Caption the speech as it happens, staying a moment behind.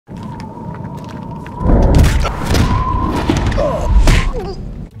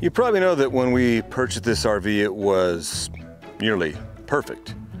You probably know that when we purchased this RV, it was nearly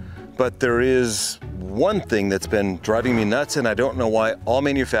perfect. But there is one thing that's been driving me nuts, and I don't know why all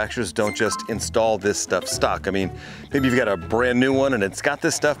manufacturers don't just install this stuff stock. I mean, maybe you've got a brand new one and it's got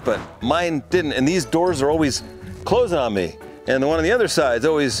this stuff, but mine didn't. And these doors are always closing on me. And the one on the other side is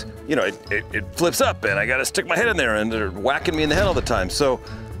always, you know, it flips up and I gotta stick my head in there and they're whacking me in the head all the time. So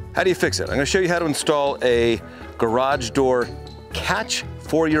how do you fix it? I'm gonna show you how to install a garage door catch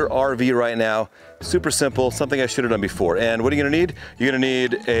for your RV right now. Super simple, something I should have done before. And what are you gonna need? You're gonna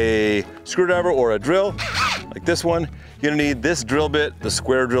need a screwdriver or a drill, like this one. You're gonna need this drill bit, the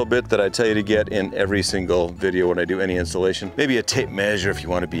square drill bit that I tell you to get in every single video when I do any installation. Maybe a tape measure if you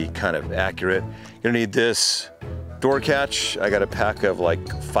wanna be kind of accurate. You're gonna need this door catch. I got a pack of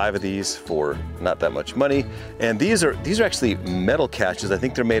like 5 of these for not that much money. And these are actually metal catches. I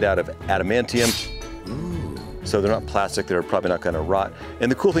think they're made out of adamantium. So they're not plastic, they're probably not gonna rot.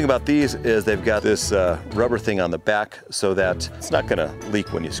 And the cool thing about these is they've got this rubber thing on the back so that it's not gonna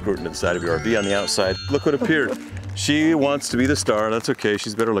leak when you screw it into the side of your RV on the outside. Look what appeared. She wants to be the star, that's okay,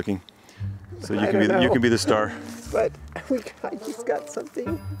 she's better looking. So you can be the star. But I just got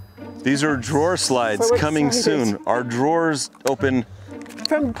something. These are drawer slides coming soon. Our drawers open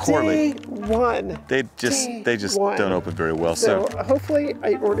from poorly. Day one. They just don't open very well. So hopefully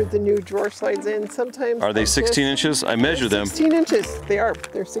I ordered the new drawer slides in. Sometimes are they 16 inches? I measure them. 16 inches. They are.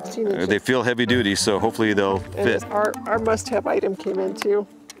 They're 16 inches. They feel heavy duty, so hopefully they'll fit. And our must-have item came in too.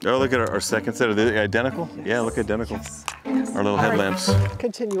 Oh, look at our second set. Are they identical? Yes. Yeah, look identical. Yes. Yes. Our little headlamps. Right.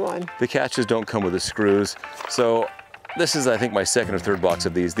 Continue on. The catches don't come with the screws. So this is, I think, my second or third box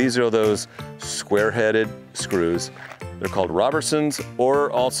of these. These are those square-headed screws. They're called Robertsons,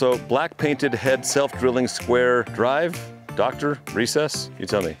 or also black painted head self-drilling square drive, doctor, recess, you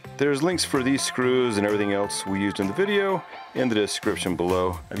tell me. There's links for these screws and everything else we used in the video in the description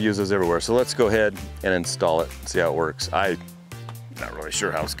below. I've used those everywhere. So let's go ahead and install it and see how it works. I'm not really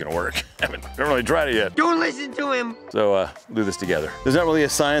sure how it's gonna work. I haven't really tried it yet. Don't listen to him. So we'll do this together. There's not really a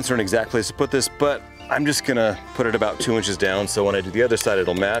science or an exact place to put this, but I'm just gonna put it about 2 inches down, so when I do the other side,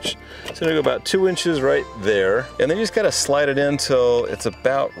 it'll match. So I'm gonna go about 2 inches right there, and then you just gotta slide it in till it's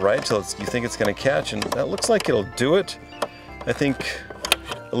about right, till you think it's gonna catch, and that looks like it'll do it. I think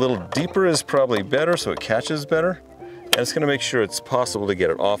a little deeper is probably better, so it catches better. And it's gonna make sure it's possible to get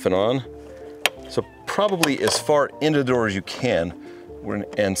it off and on. So probably as far into the door as you can,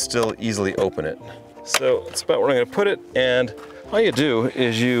 and still easily open it. So it's about where I'm gonna put it, and all you do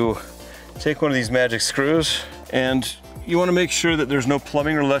is you take one of these magic screws, and you want to make sure that there's no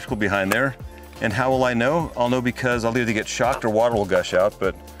plumbing or electrical behind there. And how will I know? I'll know because I'll either get shocked or water will gush out,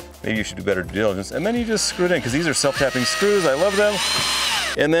 but maybe you should do better due diligence. And then you just screw it in, because these are self-tapping screws. I love them.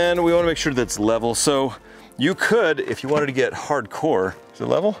 And then we want to make sure that it's level. So you could, if you wanted to get hardcore, is it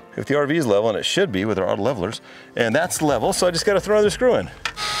level? If the RV is level, and it should be with our auto levelers, and that's level, so I just got to throw another screw in.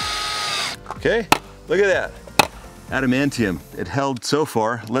 Okay, look at that. Adamantium, it held so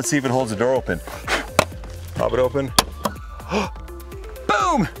far. Let's see if it holds the door open. Pop it open.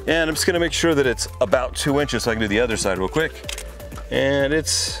 Boom! And I'm just gonna make sure that it's about 2 inches so I can do the other side real quick. And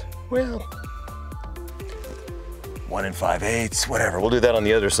it's, well, 1 5/8, whatever. We'll do that on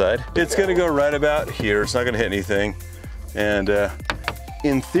the other side. It's gonna go right about here. It's not gonna hit anything. And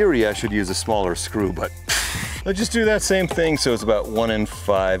in theory, I should use a smaller screw, but let's just do that same thing. So it's about 1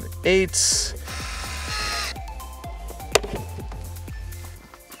 5/8.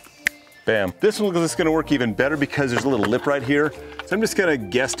 Bam. This one is gonna work even better because there's a little lip right here. So I'm just gonna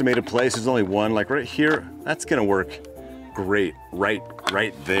guesstimate a place. There's only one, like right here. That's gonna work great, right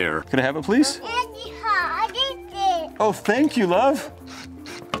there. Can I have it, please? Oh, thank you, love.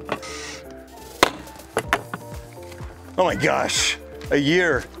 Oh my gosh, a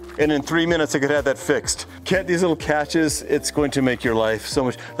year. And in 3 minutes I could have that fixed. Get these little catches, it's going to make your life so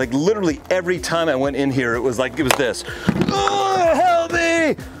much, like literally every time I went in here, it was like, it was this. Oh, help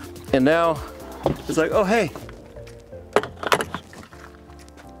me! And now, it's like, oh, hey.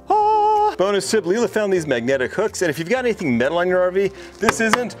 Ah. Bonus tip, Leela found these magnetic hooks, and if you've got anything metal on your RV, this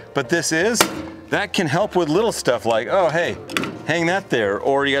isn't, but this is, that can help with little stuff like, oh, hey, hang that there,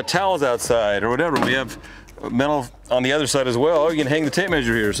 or you got towels outside, or whatever. We have metal on the other side as well. Oh, you can hang the tape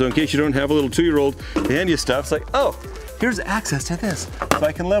measure here, so in case you don't have a little 2-year-old to hand you stuff, it's like, oh, here's access to this, so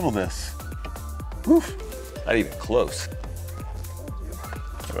I can level this. Oof, not even close.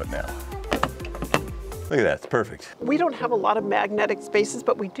 How about now? Look at that, it's perfect. We don't have a lot of magnetic spaces,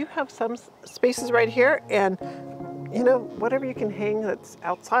 but we do have some spaces right here, and you know, whatever you can hang that's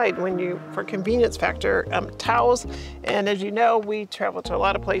outside for convenience factor. Towels, and as you know, we travel to a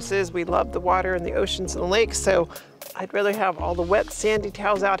lot of places. We love the water and the oceans and the lakes, so I'd rather have all the wet, sandy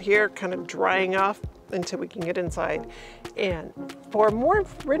towels out here kind of drying off until we can get inside. And for more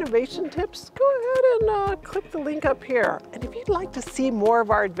renovation tips, go ahead and click the link up here. And if you'd like to see more of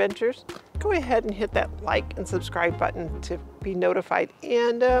our adventures, go ahead and hit that like and subscribe button to be notified.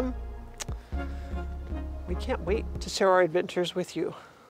 And we can't wait to share our adventures with you.